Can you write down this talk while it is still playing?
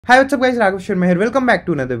Hi, what's up guys, Raghav Sharma here. Welcome back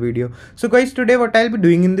to another video. So guys, today what I'll be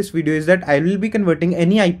doing in this video is that I will be converting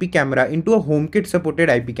any IP camera into a HomeKit supported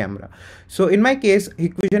IP camera. So in my case,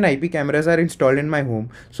 Hikvision IP cameras are installed in my home.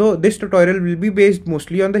 So this tutorial will be based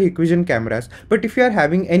mostly on the Hikvision cameras. But if you are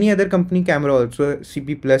having any other company camera also,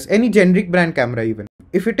 CP+, any generic brand camera even,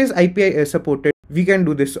 if it is IP supported, we can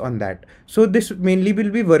do this on that. So this mainly will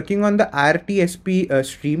be working on the RTSP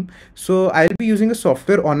stream. So I'll be using a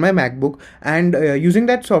software on my MacBook, and using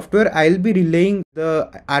that software I'll be relaying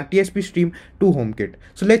the RTSP stream to HomeKit.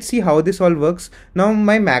 So let's see how this all works. Now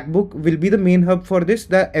my MacBook will be the main hub for this.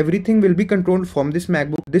 Everything will be controlled from this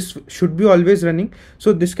MacBook. This should be always running.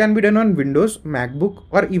 So this can be done on Windows, MacBook,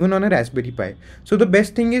 or even on a Raspberry Pi. So the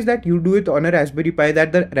best thing is that you do it on a Raspberry Pi,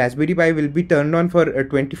 that the Raspberry Pi will be turned on for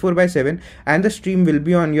 24/7 and the stream will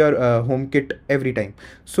be on your HomeKit every time.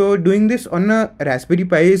 So doing this on a Raspberry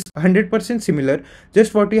Pi is 100% similar.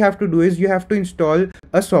 Just what you have to do is you have to install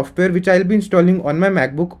a software which I'll be installing on my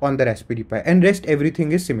MacBook on the Raspberry Pi, and rest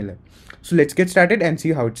everything is similar. So let's get started and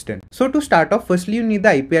see how it's done. So to start off, firstly you need the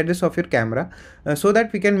IP address of your camera so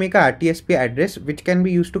that we can make a RTSP address which can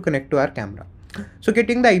be used to connect to our camera. So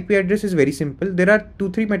getting the IP address is very simple. There are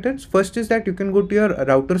 2-3 methods. First is that you can go to your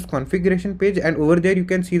router's configuration page, and over there you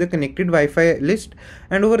can see the connected Wi-Fi list,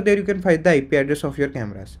 and over there you can find the IP address of your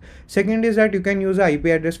cameras. Second is that you can use the IP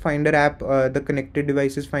address finder app, the connected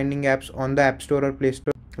devices finding apps on the App Store or Play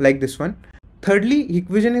Store, like this one. Thirdly,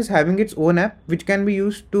 Hikvision is having its own app which can be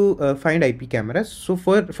used to find IP cameras. So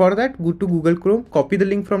for that, go to Google Chrome, copy the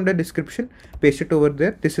link from the description, paste it over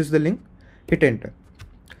there. This is the link, hit enter.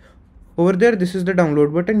 Over there, this is the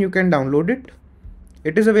download button. You can download it.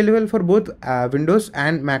 It is available for both Windows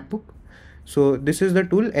and MacBook. So this is the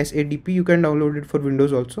tool, SADP. You can download it for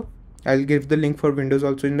Windows also. I'll give the link for Windows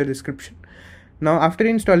also in the description. Now after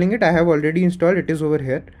installing it, I have already installed. It is over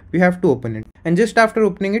here. We have to open it, and just after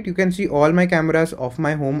opening it, you can see all my cameras of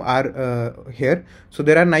my home are here. So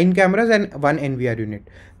there are 9 cameras and 1 NVR unit.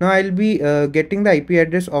 Now I'll be getting the IP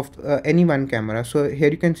address of any one camera. So here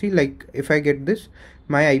you can see, like, if I get this,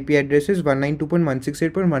 my IP address is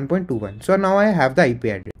 192.168.1.21. So now I have the IP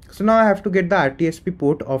address. So now I have to get the RTSP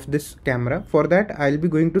port of this camera. For that, I'll be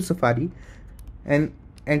going to Safari and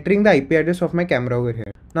entering the IP address of my camera over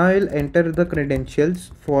here. Now I will enter the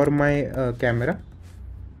credentials for my camera,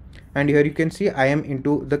 and here you can see I am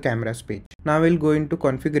into the cameras page. Now I will go into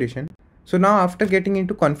configuration. So now after getting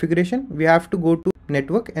into configuration, we have to go to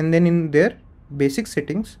network, and then in there basic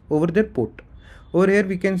settings, over there port. Over here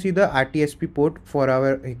we can see the RTSP port for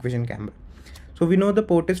our Hikvision camera. So we know the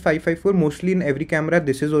port is 554. Mostly in every camera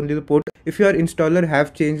this is only the port. If your installer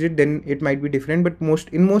have changed it, then it might be different, but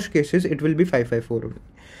in most cases it will be 554 only.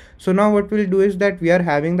 So now what we'll do is that we are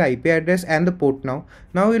having the IP address and the port now.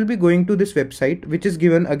 Now we'll be going to this website, which is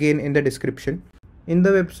given again in the description. In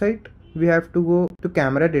the website, we have to go to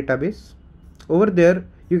camera database. Over there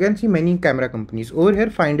you can see many camera companies. Over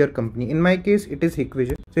here, find your company. In my case it is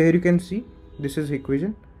Hikvision. So here you can see this is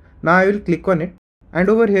Hikvision. Now I will click on it, and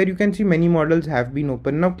over here you can see many models have been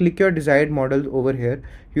opened. Now click your desired model over here.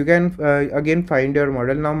 You can again find your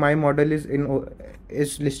model. Now my model is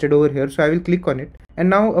listed over here, so I will click on it, and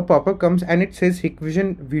now a pop-up comes and it says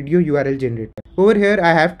Hikvision video URL generator. Over here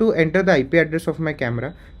I have to enter the IP address of my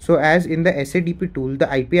camera. So as in the SADP tool, the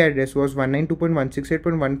IP address was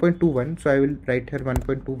 192.168.1.21. so I will write here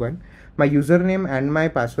 1.21, my username and my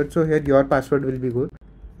password. So here your password will be good,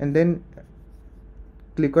 and then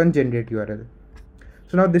click on generate URL.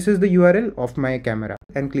 So now this is the URL of my camera,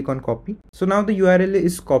 and click on copy. So now the URL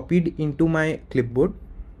is copied into my clipboard.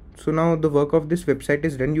 So now the work of this website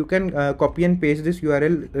is done. You can copy and paste this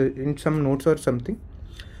URL in some notes or something.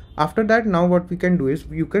 After that, now what we can do is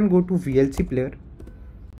you can go to VLC player,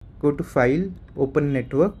 go to file, open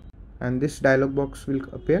network, and this dialog box will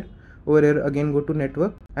appear. Over here again go to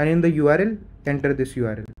network, and in the URL enter this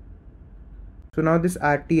URL. So now this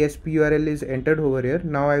RTSP URL is entered over here.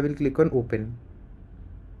 Now I will click on open.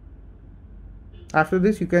 After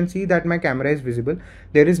this, you can see that my camera is visible.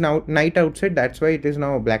 There is now night outside, that's why it is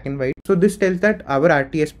now black and white. So this tells that our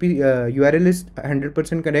RTSP URL is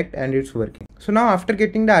 100% correct and it's working. So now after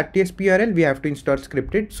getting the RTSP URL, we have to install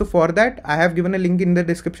Scrypted. So for that, I have given a link in the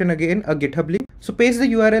description, again a GitHub link. So paste the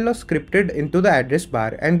URL of Scrypted into the address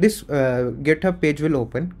bar, and this GitHub page will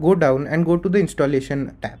open. Go down and go to the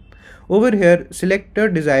installation tab. Over here, select a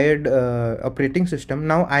desired operating system.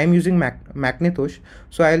 Now I am using Macintosh,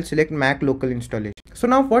 so I'll select Mac local installation. So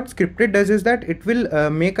now what Scrypted does is that it will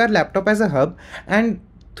make our laptop as a hub, and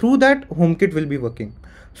through that HomeKit will be working.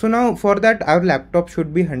 So now for that, our laptop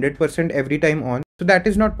should be 100% every time on. So that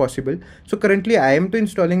is not possible. So currently I am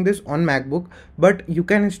installing this on MacBook, but you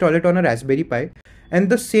can install it on a Raspberry Pi. and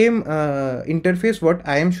the same interface what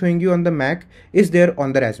I am showing you on the Mac is there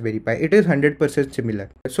on the Raspberry Pi. It is 100% similar,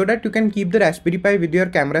 so that you can keep the Raspberry Pi with your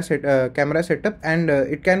camera setup, and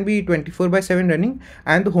it can be 24/7 running,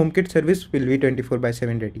 and the HomeKit service will be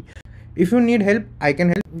 24/7 ready. If you need help, I can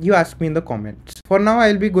help. You ask me in the comments. For now,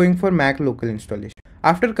 I'll be going for Mac local installation.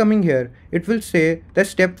 After coming here, it will say that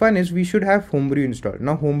step 1 is we should have Homebrew installed.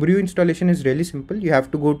 Now Homebrew installation is really simple. You have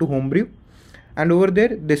to go to Homebrew, and over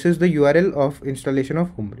there, this is the URL of installation of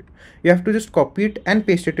Homebrew. You have to just copy it and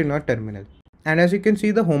paste it in your terminal. And as you can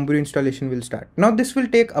see, the Homebrew installation will start. Now this will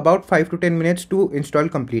take about 5 to 10 minutes to install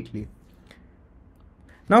completely.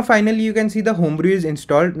 Now finally you can see the Homebrew is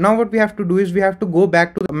installed. Now what we have to do is we have to go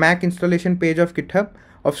back to the Mac installation page of GitHub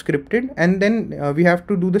of Scrypted, and then we have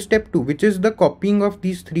to do the step 2, which is the copying of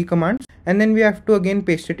these 3 commands, and then we have to again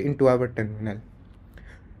paste it into our terminal.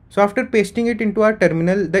 So after pasting it into our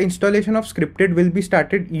terminal, the installation of Scrypted will be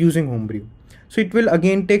started using Homebrew. So it will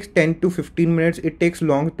again take 10 to 15 minutes. It takes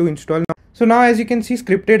long to install. So now as you can see,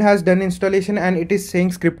 Scrypted has done installation, and it is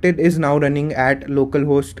saying Scrypted is now running at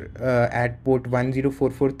localhost at port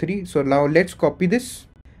 10443. So now let's copy this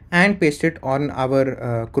and paste it on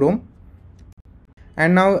our Chrome.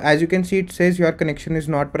 And now as you can see, it says your connection is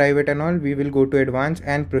not private and all. We will go to advanced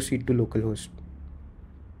and proceed to localhost.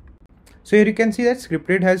 So here you can see that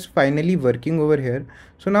Scrypted has finally working over here.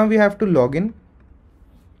 So now we have to log in.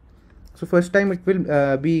 So first time it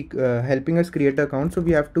will be helping us create an account. So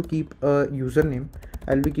we have to keep a username.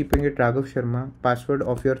 I'll be keeping it Raghav Sharma. Password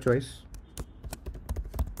of your choice.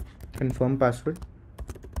 Confirm password.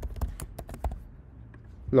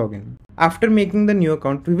 Login. After making the new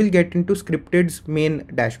account, we will get into Scrypted's main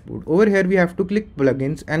dashboard. Over here we have to click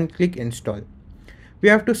plugins and click install. We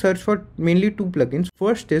have to search for mainly 2 plugins.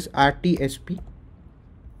 First is RTSP,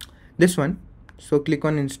 this one. So click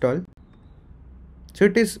on install. So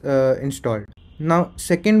it is installed. Now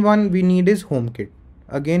second one we need is HomeKit.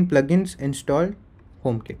 Again plugins, install,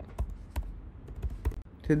 HomeKit.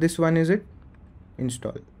 So this one is it,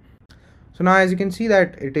 install. So now as you can see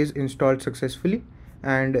that it is installed successfully,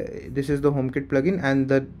 and this is the HomeKit plugin, and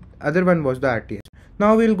the other one was the RTSP.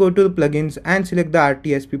 Now we'll go to the plugins and select the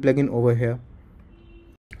RTSP plugin over here.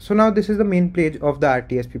 So now this is the main page of the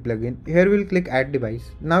RTSP plugin. Here we'll click add device.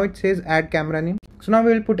 Now it says add camera name. So now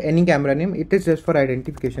we will put any camera name. It is just for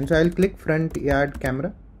identification. So I'll click front yard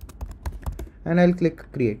camera, and I'll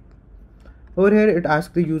click create. Over here it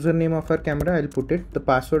asks the username of our camera. I'll put it. The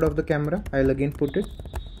password of the camera, I'll again put it,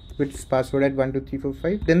 which is password at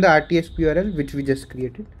 12345. Then the RTSP URL which we just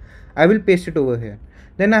created, I will paste it over here.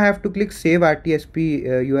 Then I have to click save RTSP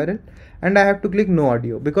URL, and I have to click no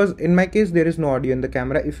audio, because in my case there is no audio in the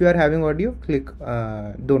camera. If you are having audio, click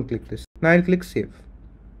don't click this. Now I'll click save.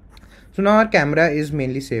 So now our camera is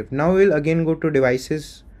mainly saved. Now we'll again go to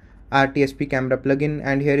devices, RTSP camera plugin,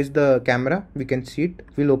 and here is the camera. We can see it.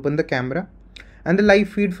 We'll open the camera, and the live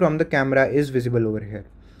feed from the camera is visible over here.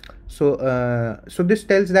 So so this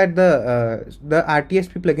tells that the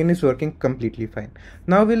RTSP plugin is working completely fine.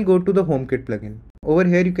 Now we'll go to the HomeKit plugin. Over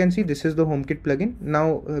here you can see this is the HomeKit plugin.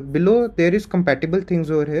 Now below there is compatible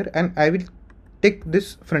things over here, and I will tick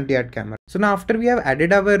this front yard camera. So now after we have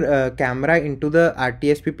added our camera into the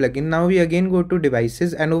RTSP plugin, now we again go to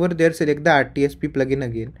devices, and over there select the RTSP plugin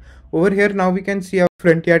again. Over here now we can see our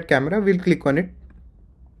front yard camera. We'll click on it.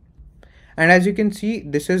 And as you can see,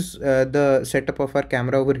 this is the setup of our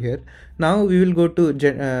camera over here. Now we will go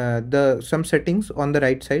to some settings on the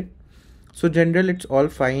right side. So general, it's all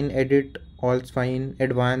fine. Edit, all's fine.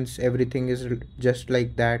 Advanced, everything is just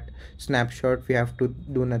like that. Snapshot, we have to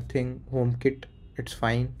do nothing. HomeKit, it's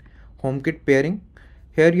fine. HomeKit pairing,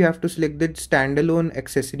 here you have to select the standalone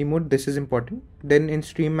accessory mode. This is important. Then in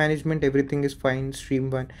stream management, everything is fine. Stream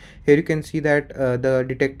 1, here you can see that the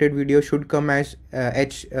detected video should come as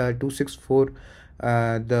H264.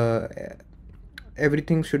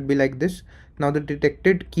 Everything should be like this. Now the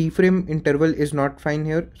detected keyframe interval is not fine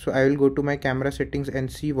here, so I will go to my camera settings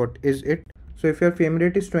and see what is it. So if your frame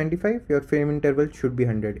rate is 25, your frame interval should be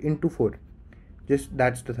 100 into 4. Just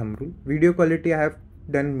that's the thumb rule. Video quality I have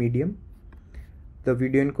done medium. The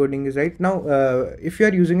video encoding is right. Now if you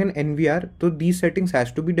are using an NVR, so these settings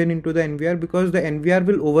has to be done into the NVR, because the NVR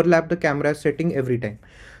will overlap the camera setting every time.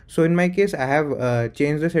 So in my case I have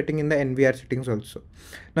changed the setting in the NVR settings also.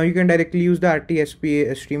 Now you can directly use the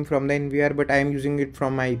RTSP stream from the NVR, but I am using it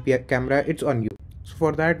from my IP camera. It's on you. So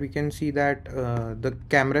for that we can see that the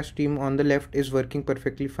camera stream on the left is working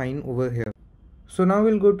perfectly fine over here. So now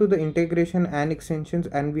we'll go to the integration and extensions,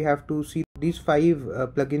 and we have to see these 5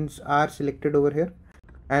 plugins are selected over here,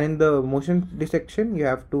 and in the motion detection you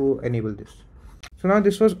have to enable this. So now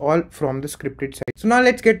this was all from the scripted side. So now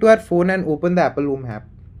let's get to our phone and open the Apple Home app.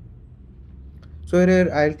 So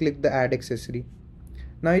here I'll click the add accessory.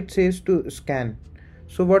 Now it says to scan.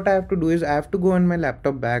 So what I have to do is I have to go on my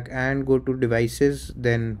laptop back and go to devices,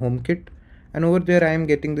 then HomeKit, and over there I am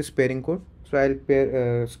getting this pairing code. So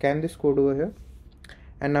I'll scan this code over here,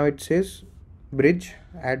 and now it says bridge,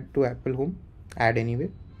 add to Apple Home, add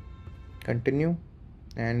anyway, continue,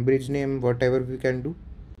 and bridge name whatever we can do.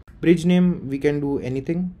 Bridge name we can do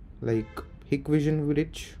anything like Hikvision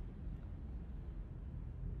bridge,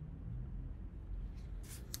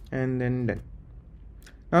 and then done.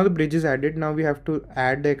 Now the bridge is added. Now we have to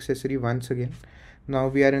add the accessory once again. Now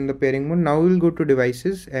we are in the pairing mode. Now we'll go to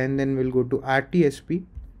devices and then we'll go to RTSP.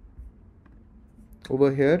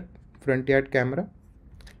 Over here, front yard camera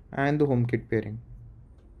and the HomeKit pairing.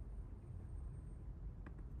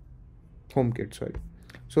 HomeKit, sorry.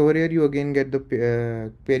 So over here you again get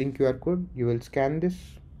the pairing QR code. You will scan this.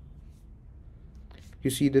 You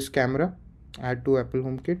see this camera, add to Apple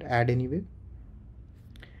HomeKit, add anyway.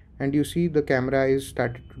 And you see the camera is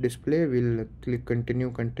started to display. We'll click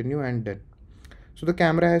continue and done. So the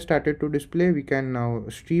camera has started to display. We can now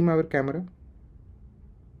stream our camera.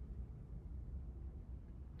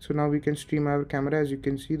 So now we can stream our camera. As you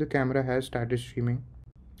can see, the camera has started streaming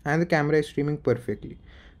and the camera is streaming perfectly.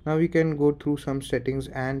 Now we can go through some settings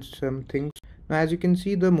and some things. Now as you can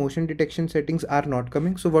see, the motion detection settings are not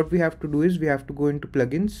coming. So what we have to do is we have to go into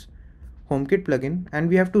plugins, HomeKit plugin, and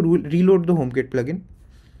we have to reload the HomeKit plugin.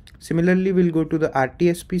 Similarly, we'll go to the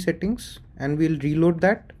RTSP settings and we'll reload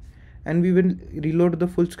that, and we will reload the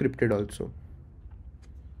full scripted also.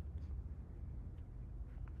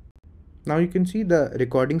 Now you can see the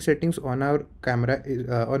recording settings on our camera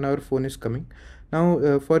on our phone is coming.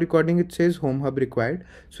 Now for recording it says Home Hub required.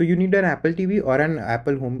 So you need an Apple TV or an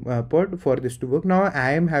Apple Home Pod for this to work. Now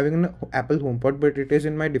I am having an Apple Home Pod, but it is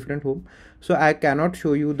in my different home, so I cannot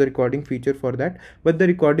show you the recording feature for that. But the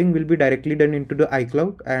recording will be directly done into the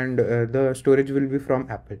iCloud, and the storage will be from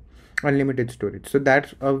Apple, unlimited storage. So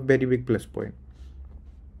that's a very big plus point.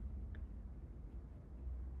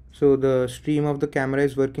 So the stream of the camera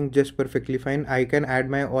is working just perfectly fine. I can add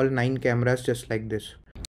my all 9 cameras just like this.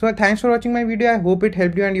 So thanks for watching my video. I hope it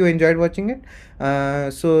helped you and you enjoyed watching it.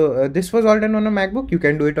 This was all done on a MacBook. You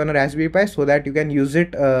can do it on a Raspberry Pi so that you can use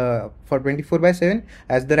it for 24/7,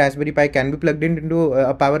 as the Raspberry Pi can be plugged into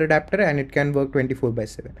a power adapter and it can work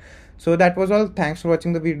 24/7. So that was all. Thanks for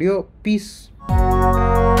watching the video. Peace.